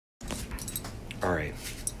All right,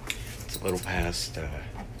 it's a little past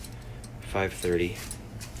 5:30,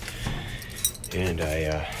 and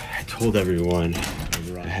I told everyone I'm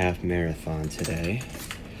running a half marathon today,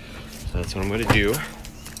 so that's what I'm gonna do.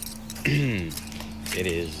 It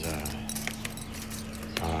is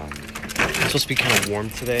supposed to be kind of warm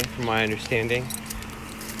today, from my understanding.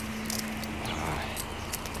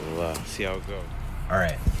 We'll see how it goes. All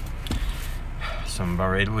right, so I'm about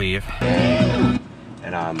ready to leave,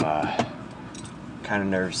 and I'm kind of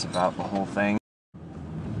nervous about the whole thing.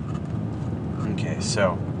 Okay,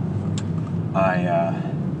 so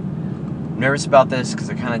I'm nervous about this because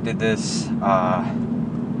I kind of did this.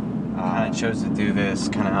 I chose to do this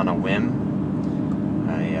kind of on a whim.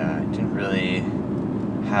 I didn't really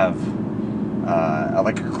have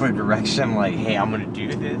like a clear direction. Like, hey, I'm gonna do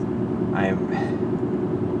this. I'm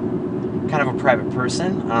kind of a private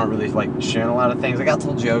person. I don't really like sharing a lot of things. I got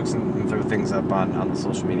told jokes and throw things up on the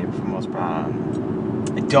social media for the most part.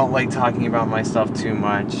 I don't like talking about my stuff too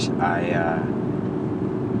much. I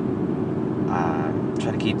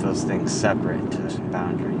try to keep those things separate,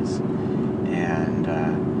 boundaries, and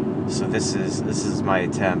so this is my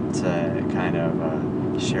attempt to kind of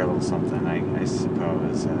share a little something, I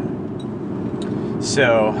suppose.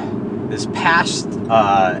 So this past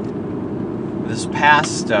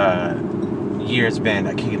year has been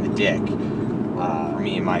a kick in the dick for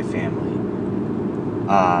me and my family.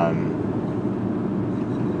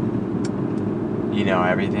 You know,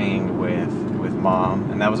 everything with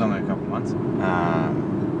mom, and that was only a couple months.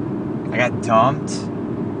 I got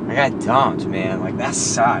dumped, man. Like, that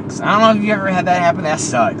sucks. I don't know if you ever had that happen. That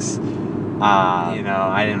sucks. You know,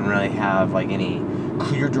 I didn't really have like any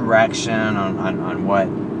clear direction on what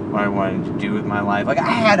I wanted to do with my life. Like, I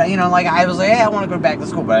had, you know, like I was like, hey, I want to go back to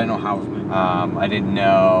school, but I didn't know how. I didn't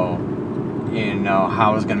know, you know,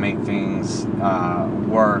 how I was gonna make things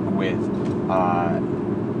work with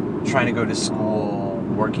trying to go to school,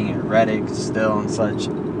 working at Reddick still and such.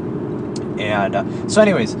 And so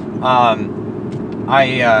anyways, and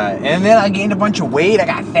then I gained a bunch of weight. I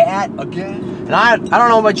got fat again. And I don't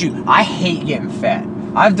know about you, I hate getting fat.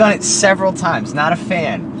 I've done it several times, not a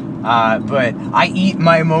fan. But I eat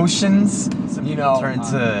my emotions, you know, turn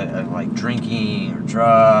into like drinking or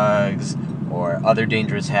drugs or other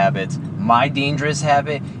dangerous habits. My dangerous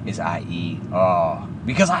habit is I eat,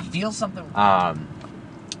 because I feel something.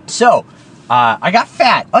 So I got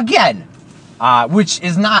fat again. Which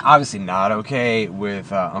is obviously not okay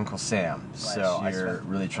with Uncle Sam. So you're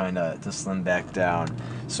really trying to slim back down.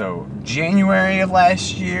 So January of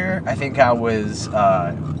last year, I think I was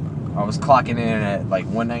clocking in at like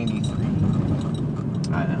 193.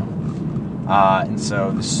 I know. And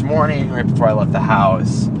so this morning, right before I left the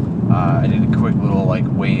house, I did a quick little like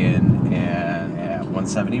weigh-in at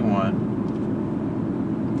 171.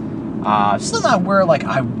 Still not where like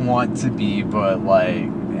I want to be, but like,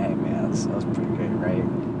 that was pretty good, right?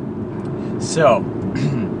 So,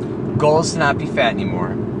 goal is to not be fat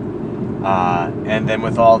anymore. And then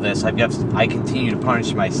with all this, I continue to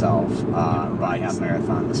punish myself by half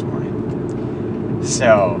marathon this morning.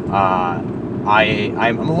 So, I'm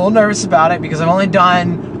a little nervous about it because I've only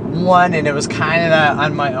done one, and it was kind of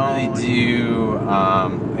on my own.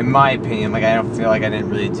 In my opinion, like I don't feel like I didn't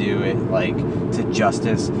really do it like to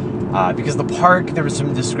justice. Because the park, there were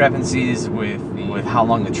some discrepancies with how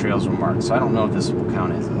long the trails were marked, so I don't know if this will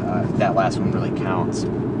count as that last one really counts.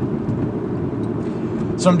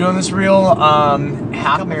 So I'm doing this real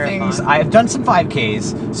half marathon. I've done some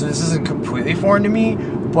 5Ks, so this isn't completely foreign to me.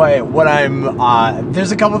 But what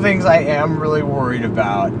there's a couple things I am really worried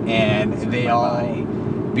about, and they all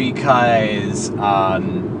because I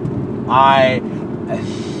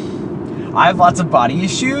have lots of body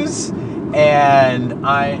issues. And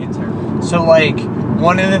so like,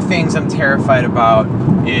 one of the things I'm terrified about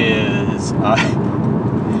is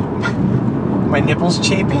my nipples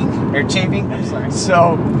chafing. I'm sorry.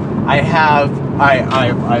 So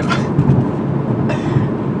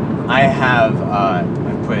I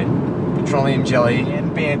put petroleum jelly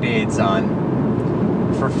and Band-Aids on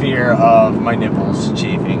for fear of my nipples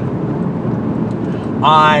chafing.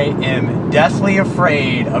 I am deathly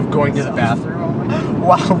afraid of going to the bathroom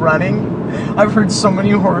while running. I've heard so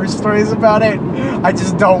many horror stories about it. I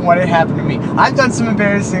just don't want it to happen to me. I've done some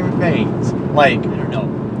embarrassing things, like, I don't know,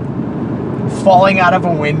 falling out of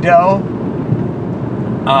a window.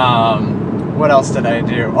 What else did I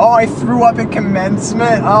do? Oh, I threw up at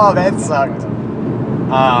commencement. Oh, that sucked.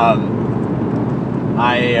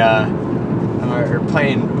 Or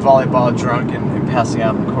playing volleyball drunk and passing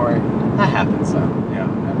out on the court. That happens, though. Yeah.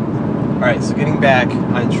 Alright, so getting back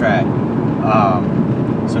on track.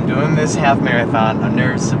 So I'm doing this half marathon. I'm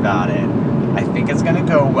nervous about it. I think it's gonna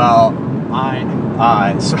go well.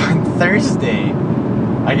 So on Thursday,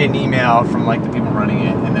 I get an email from like the people running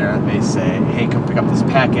it, and they say, "Hey, come pick up this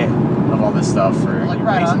packet of all this stuff for like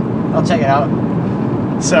right on. I'll check it out."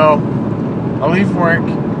 So I leave work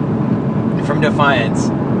from Defiance,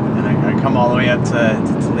 and I come all the way up to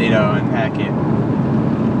Toledo and pack it.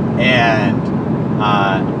 And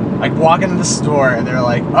I walk into the store, and they're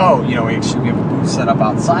like, "Oh, you know, we have a booth set up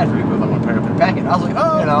outside for people that want to pick up their packet." I was like,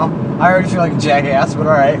 "Oh, you know, I already feel like a jackass, but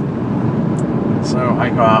all right." So I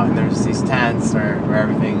go out, and there's these tents where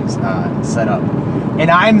everything's set up, and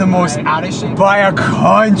I'm the most out of shape by a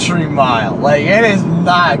country mile. Like, it is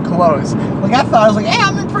not close. Like, I thought, I was like, "Hey,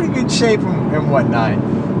 I'm in pretty good shape and whatnot,"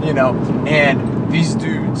 you know. And these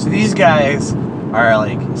dudes, these guys are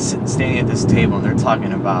like standing at this table, and they're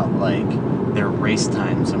talking about like their race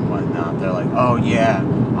times and whatnot. They're like, "Oh yeah,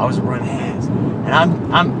 I was running ass," and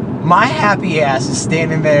I'm my happy ass is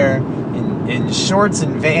standing there in shorts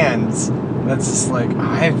and Vans. That's just like,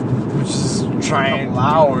 I was just trying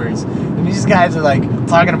hours. And these guys are like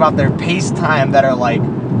talking about their pace time that are like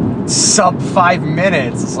sub 5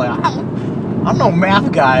 minutes. It's like, I'm no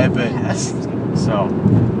math guy, but that's so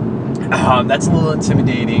that's a little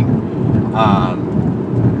intimidating.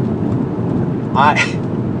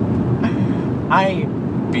 I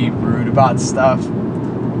be rude about stuff,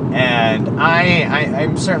 and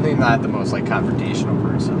I'm certainly not the most like confrontational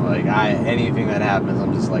person. Like, anything that happens,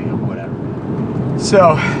 I'm just like, whatever.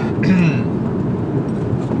 So,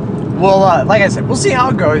 well, like I said, we'll see how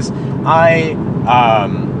it goes. I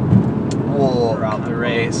will throughout the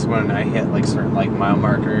race when I hit like certain like mile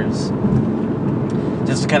markers,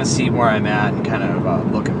 just to kind of see where I'm at and kind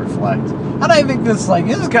of look and reflect. And I think this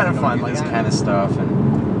is kind of fun, like this kind of stuff,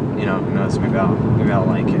 and you know, who knows, maybe I'll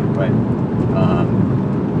like it. But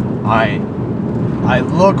I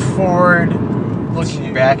look forward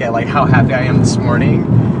looking back at like how happy I am this morning.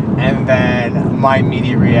 And then my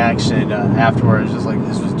immediate reaction afterwards is like,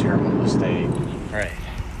 this was a terrible mistake. Alright,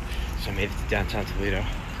 so I made it to downtown Toledo.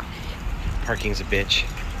 Parking's a bitch,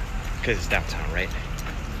 because it's downtown, right?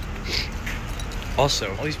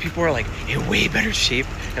 Also, all these people are like in way better shape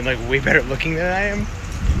and like way better looking than I am.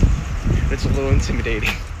 It's a little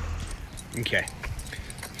intimidating. Okay,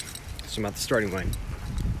 so I'm at the starting line.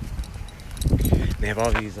 They have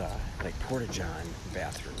all these like porta-john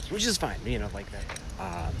bathrooms, which is fine, you know, like that.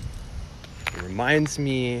 It reminds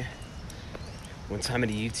me one time at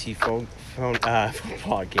a UT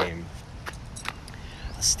football game,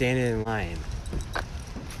 I was standing in line,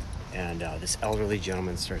 and this elderly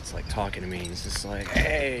gentleman starts like talking to me. He's just like,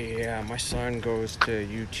 "Hey, yeah, my son goes to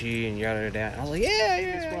UT and yada yada." And I was like,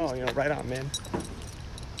 "Yeah, well, you know, right on, man."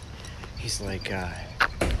 He's like,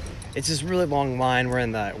 it's this really long line. We're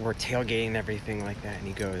tailgating and everything like that, and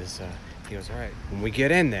he goes, "All right, when we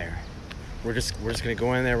get in there, we're just gonna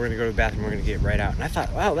go in there. We're gonna go to the bathroom. We're gonna get right out." And I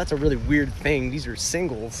thought, wow, that's a really weird thing. These are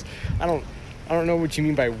singles. I don't know what you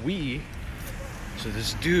mean by we. So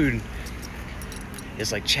this dude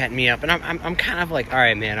is like chatting me up, and I'm kind of like, all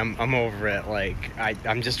right, man, I'm over it. Like,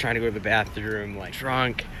 I'm just trying to go to the bathroom, like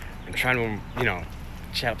drunk. I'm trying to, you know,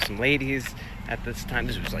 chat up some ladies at this time.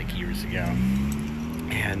 This was like years ago,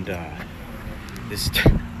 and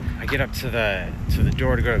I get up to the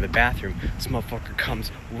door to go to the bathroom. This motherfucker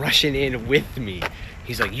comes rushing in with me.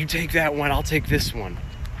 He's like, "You take that one, I'll take this one."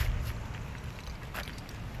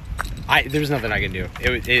 There's nothing I can do.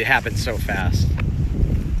 It happened so fast.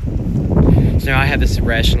 So now I have this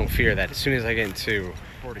irrational fear that as soon as I get into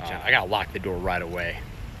I gotta lock the door right away.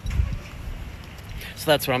 So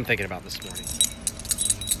that's what I'm thinking about this morning.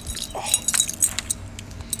 Oh.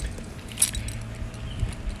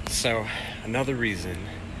 So another reason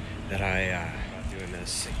that I doing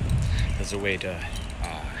this as a way to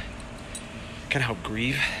kind of help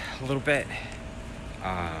grieve a little bit.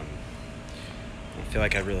 I feel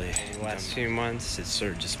like the last few months, it's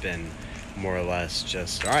sort of just been more or less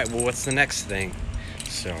just, all right, well, what's the next thing?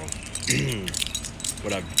 So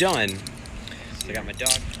what I've done is I got my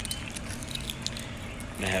dog,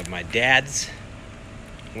 and I have one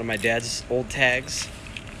of my dad's old tags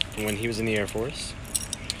from when he was in the Air Force,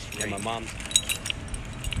 and my mom.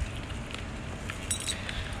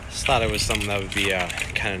 Just thought it was something that would be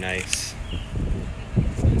kind of nice,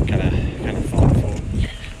 kind of thoughtful.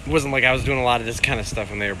 It wasn't like I was doing a lot of this kind of stuff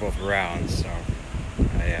when they were both around, so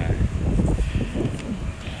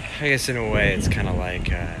I guess in a way it's kind of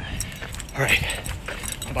like, all right,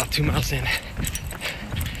 about 2 miles in,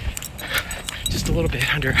 just a little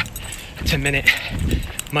bit under 10-minute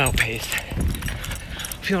mile pace,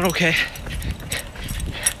 feeling okay.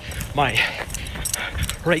 My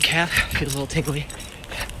right calf feels a little tingly.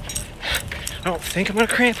 I don't think I'm gonna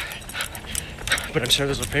cramp, but I'm sure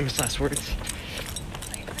those were famous last words.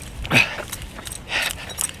 A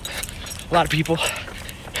lot of people.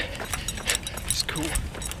 It's cool.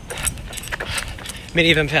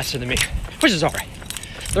 Many of them faster than me, which is alright.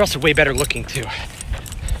 They're also way better looking too.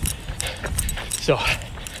 So I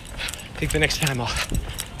think the next time I'll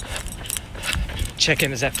check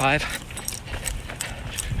in is at 5.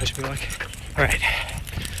 Wish me luck. Alright,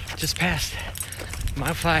 just passed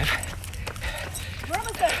mile 5.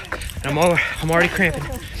 And I'm already cramping.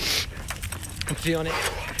 I'm feeling it.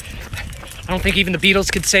 I don't think even the Beatles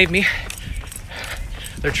could save me.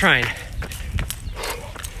 They're trying.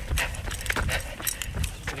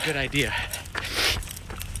 It's a good idea.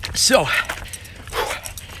 So,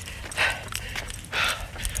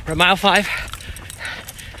 we're at mile 5.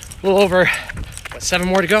 A little over, 7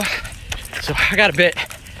 more to go. So I got a bit.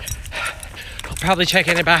 I'll probably check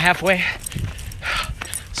in about halfway.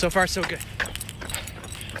 So far, so good.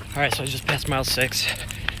 All right, so I just passed mile 6.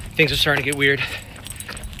 Things are starting to get weird.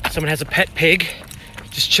 Someone has a pet pig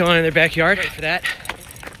just chilling in their backyard. Wait for that.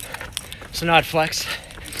 It's an odd flex.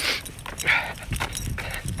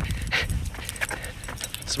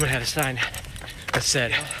 Someone had a sign that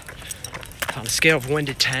said, on a scale of 1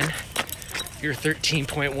 to 10, you're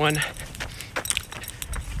 13.1.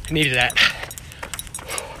 I needed that.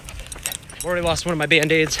 Already lost one of my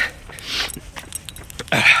Band-Aids.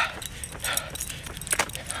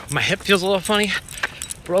 My hip feels a little funny,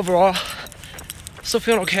 but overall, still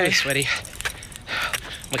feeling okay. Really sweaty.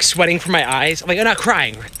 I'm like sweating from my eyes. Like, I'm not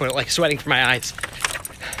crying, but like sweating from my eyes.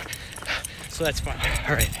 So that's fun.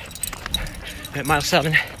 All right. I'm at mile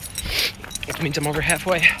 7, which means I'm over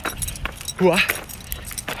halfway. Hooah.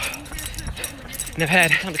 And I've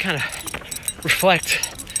had time to kind of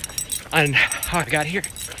reflect on how I got here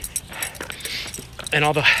and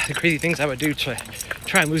all the crazy things I would do to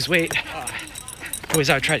try and lose weight. Always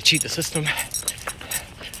I would try to cheat the system. I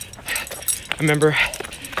remember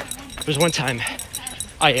there was one time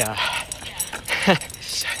I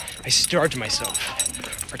starved myself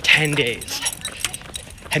for 10 days.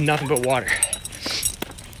 Had nothing but water.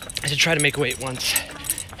 I should try to make weight once.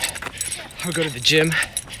 I would go to the gym,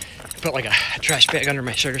 put like a trash bag under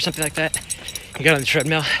my shirt or something like that, and get on the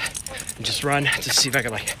treadmill and just run to see if I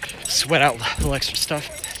could like sweat out a little extra stuff.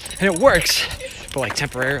 And it works, but like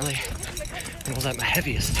temporarily. When I was at my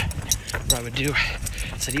heaviest, what I would do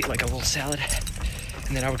is I'd eat like a little salad,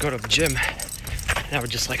 and then I would go to the gym, and I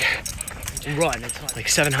would just like run. It's like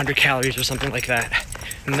 700 calories or something like that,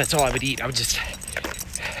 and that's all I would eat. I would just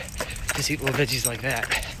eat little veggies like that.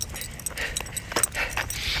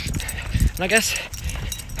 And I guess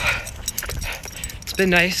it's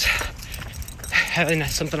been nice having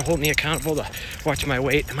something to hold me accountable, to watch my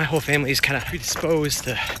weight. My whole family is kind of predisposed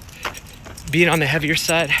to being on the heavier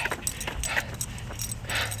side.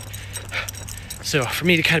 So for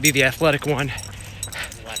me to kind of be the athletic one,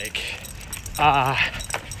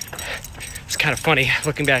 it's kind of funny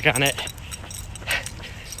looking back on it.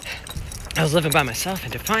 I was living by myself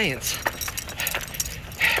in Defiance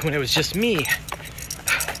when it was just me.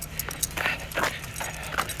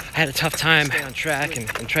 I had a tough time staying on track and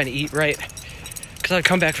trying to eat right, because I'd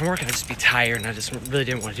come back from work and I'd just be tired and I just really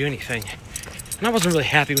didn't want to do anything. And I wasn't really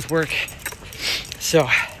happy with work. So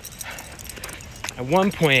at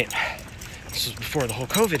one point, this was before the whole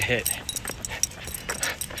COVID hit,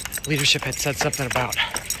 leadership had said something about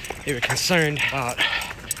they were concerned about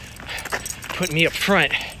putting me up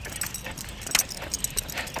front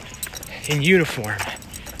in uniform.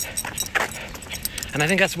 And I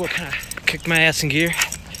think that's what kind of kicked my ass in gear.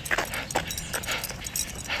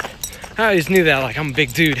 I always knew that, like, I'm a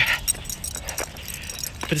big dude.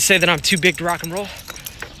 But to say that I'm too big to rock and roll,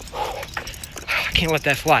 I can't let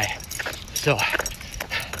that fly. So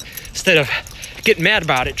instead of getting mad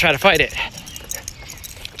about it, try to fight it.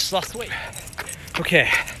 Just lost the weight. Okay,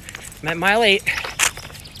 I'm at mile 8.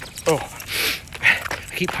 Oh,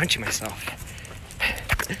 I keep punching myself.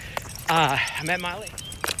 I'm at mile 8.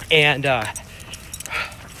 And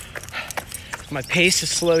my pace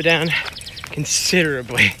has slowed down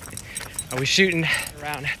considerably. I was shooting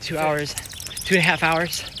around 2 hours, 2.5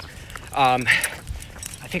 hours. I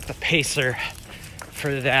think the pacer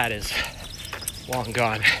for that is long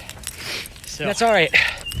gone. So that's all right.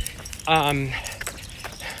 That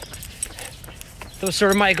was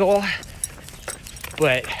sort of my goal,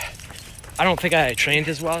 but I don't think I trained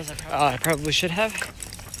as well as I probably should have.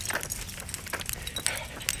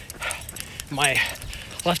 My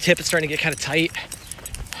left hip is starting to get kind of tight.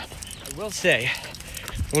 I will say,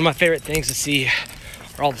 one of my favorite things to see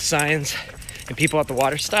are all the signs and people at the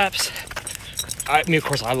water stops. I mean, of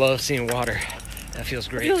course, I love seeing water. That feels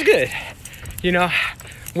great. It feels good. You know,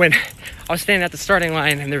 when I was standing at the starting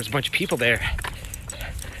line and there was a bunch of people there.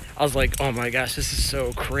 I was like, oh my gosh, this is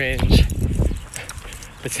so cringe.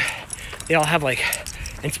 But they all have like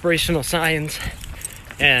inspirational signs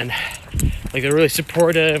and like they're really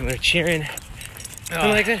supportive and they're cheering.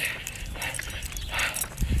 I'm like,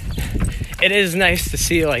 it is nice to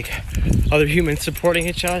see like other humans supporting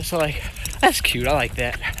each other. So like, that's cute. I like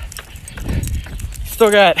that. Still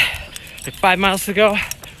got like 5 miles to go, a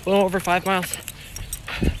little over 5 miles.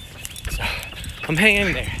 So I'm hanging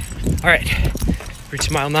in there. All right,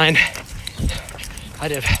 reached mile 9. I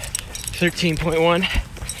did 13.1.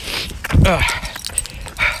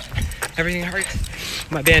 Everything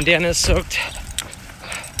hurts. My bandana is soaked.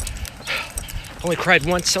 Only cried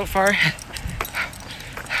once so far.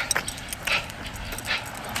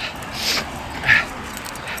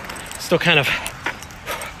 Still kind of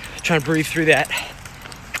trying to breathe through that.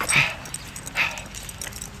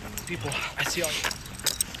 People I see all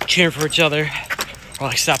cheering for each other, or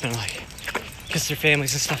like stopping and like kiss their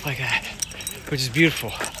families and stuff like that, which is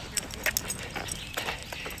beautiful.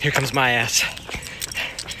 Here comes my ass,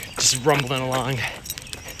 just rumbling along.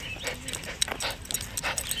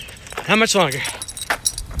 How much longer?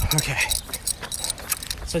 Okay,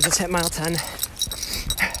 so I just hit mile 10.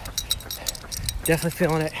 Definitely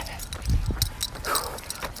feeling it.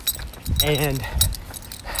 And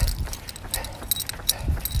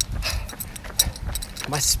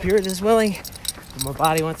my spirit is willing, but my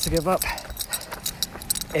body wants to give up.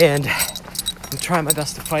 And I'm trying my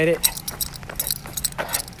best to fight it.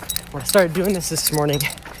 When I started doing this morning,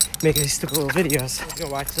 making these stupid little videos, I was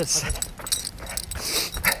gonna watch this.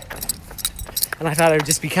 And I thought it would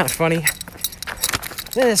just be kind of funny.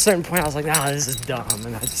 Then at a certain point, I was like, nah, this is dumb.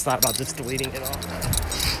 And I just thought about just deleting it all.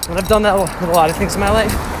 And I've done that with a lot of things in my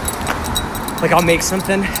life. Like I'll make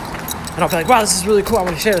something and I'll be like, wow, this is really cool. I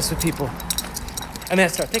want to share this with people. And then I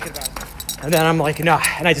start thinking about it. And then I'm like, nah,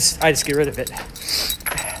 and I just get rid of it.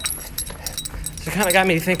 So it kind of got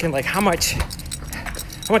me thinking like, how much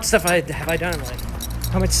stuff have I done? Like,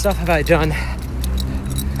 how much stuff have I done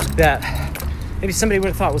that maybe somebody would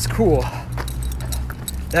have thought was cool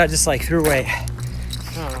that I just like threw away?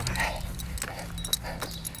 I don't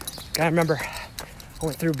know. I remember I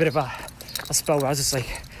went through a bit of a spell where I was just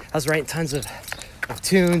like, I was writing tons of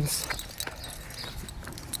tunes,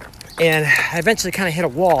 and I eventually kind of hit a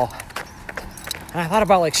wall. And I thought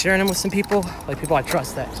about like sharing them with some people, like people I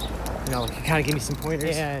trust that, you know, can kind of give me some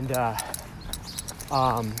pointers. And I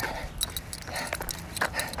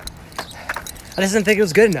just didn't think it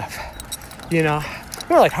was good enough, you know.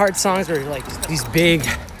 More like hard songs or like these big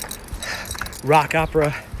rock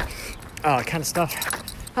opera kind of stuff.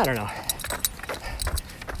 I don't know.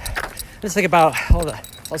 Just think about all the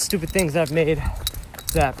stupid things that I've made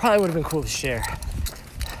that probably would have been cool to share.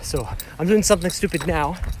 So I'm doing something stupid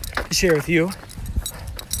now to share with you.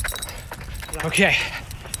 Okay,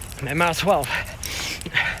 I'm at mile 12,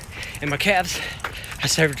 and my calves have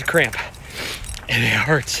started to cramp, and it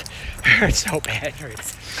hurts. It hurts so bad. It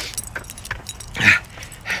hurts.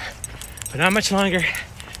 But not much longer.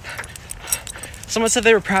 Someone said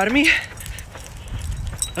they were proud of me.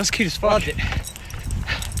 That was cute as fuck. Loved it.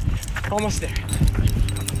 Almost there.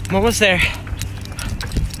 I'm almost there.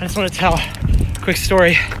 I just want to tell a quick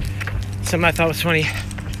story. Something I thought was funny.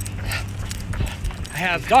 I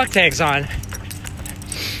have dog tags on.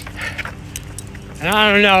 And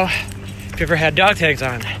I don't know if you ever had dog tags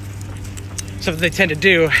on. Something they tend to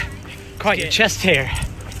do, caught your chest hair.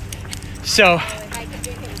 So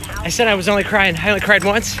I said I was only crying. I only cried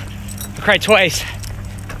once. I cried twice.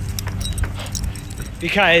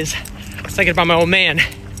 Because I was thinking about my old man.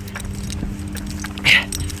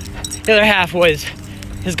 The other half was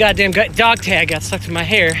his goddamn dog tag got stuck to my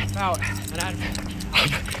hair. Wow. And I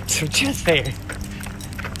had some chest hair.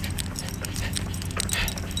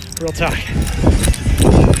 Real talk.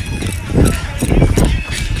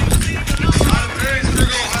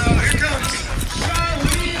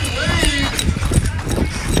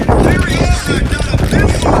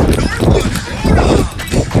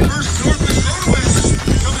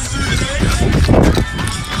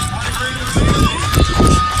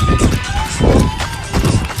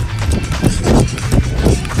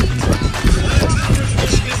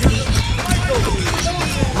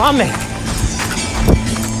 My man.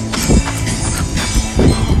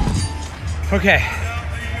 Okay,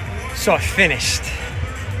 so I finished.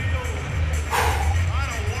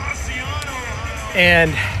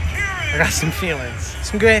 And I got some feelings.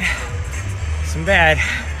 Some good, some bad.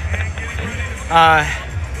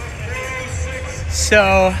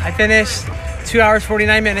 So I finished 2 hours,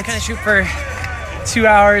 49 minutes. Kind of shoot for 2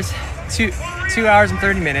 hours, 2 hours and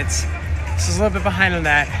 30 minutes. This is a little bit behind on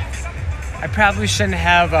that. I probably shouldn't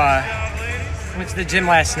have went to the gym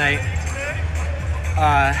last night.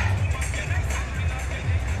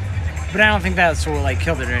 But I don't think that's what like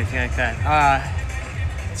killed it or anything like that.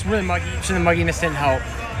 It's really muggy. So the mugginess didn't help.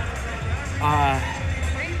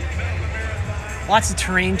 Lots of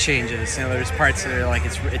terrain changes. You know, there's parts that are like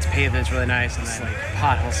it's paved and it's really nice, and then like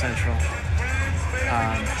pothole central.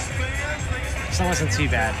 So it wasn't too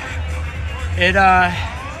bad. It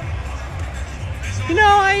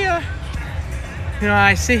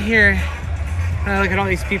I sit here and I look at all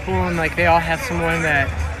these people and like they all have someone that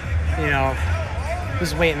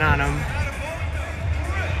was waiting on them.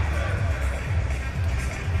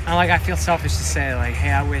 And like I feel selfish to say like,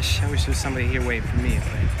 hey, I wish there was somebody here waiting for me.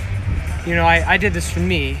 But I did this for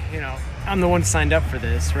me. I'm the one who signed up for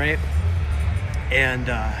this, right? And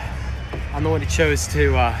I'm the one who chose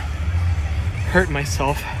to hurt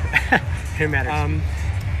myself. It matters.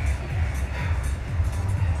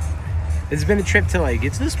 It's been a trip to like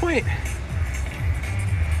get to this point.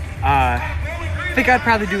 I think I'd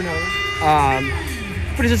probably do another.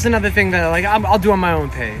 But it's just another thing that like I'll do on my own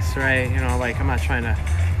pace, right? Like I'm not trying to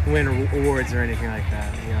win awards or anything like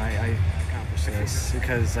that. I accomplish this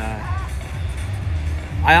because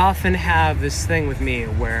I often have this thing with me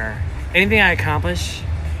where anything I accomplish,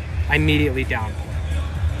 I immediately downplay.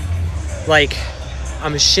 Like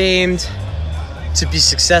I'm ashamed to be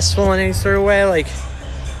successful in any sort of way. Like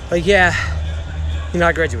yeah,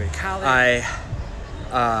 I graduated college.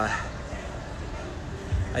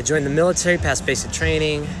 I joined the military, passed basic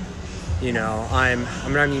training. I'm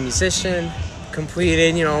an Army musician,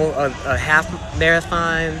 completed, a half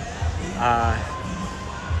marathon.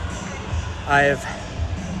 I've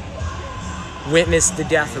witnessed the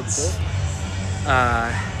death of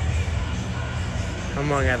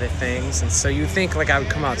among other things. And so you think like I would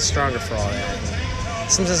come out stronger for all that.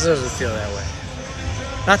 Sometimes it doesn't feel that way.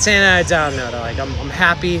 Not saying that I don't know, like I'm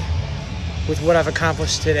happy with what I've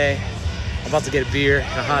accomplished today. I'm about to get a beer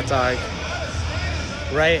and a hot dog.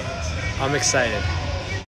 Right? I'm excited.